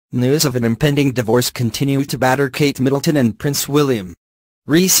News of an impending divorce continue to batter Kate Middleton and Prince William.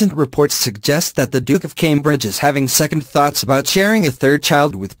 Recent reports suggest that the Duke of Cambridge is having second thoughts about sharing a third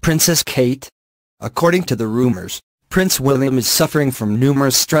child with Princess Kate. According to the rumors, Prince William is suffering from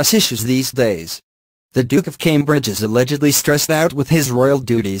numerous stress issues these days. The Duke of Cambridge is allegedly stressed out with his royal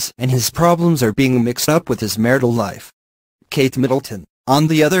duties, and his problems are being mixed up with his marital life. Kate Middleton, on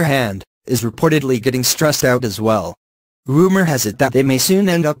the other hand, is reportedly getting stressed out as well. Rumor has it that they may soon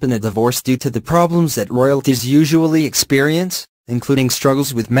end up in a divorce due to the problems that royalties usually experience, including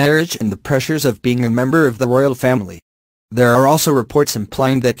struggles with marriage and the pressures of being a member of the royal family. There are also reports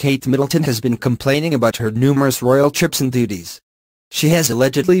implying that Kate Middleton has been complaining about her numerous royal trips and duties. She has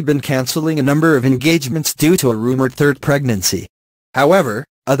allegedly been cancelling a number of engagements due to a rumored third pregnancy. However,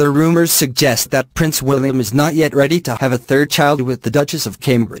 other rumors suggest that Prince William is not yet ready to have a third child with the Duchess of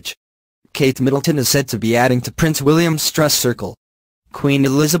Cambridge. Kate Middleton is said to be adding to Prince William's stress circle. Queen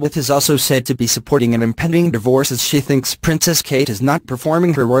Elizabeth is also said to be supporting an impending divorce as she thinks Princess Kate is not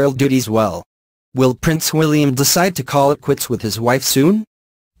performing her royal duties well. Will Prince William decide to call it quits with his wife soon?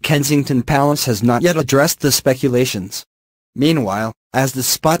 Kensington Palace has not yet addressed the speculations. Meanwhile, as the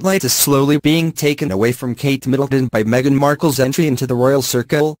spotlight is slowly being taken away from Kate Middleton by Meghan Markle's entry into the royal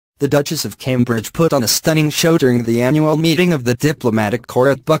circle, the Duchess of Cambridge put on a stunning show during the annual meeting of the diplomatic corps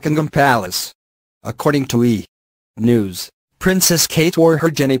at Buckingham Palace. According to E! News, Princess Kate wore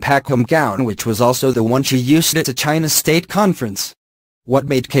her Jenny Packham gown, which was also the one she used at a China State Conference. What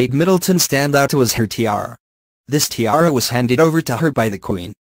made Kate Middleton stand out was her tiara. This tiara was handed over to her by the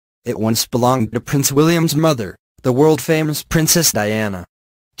Queen. It once belonged to Prince William's mother, the world-famous Princess Diana.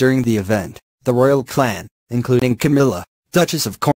 During the event, the royal clan, including Camilla, Duchess of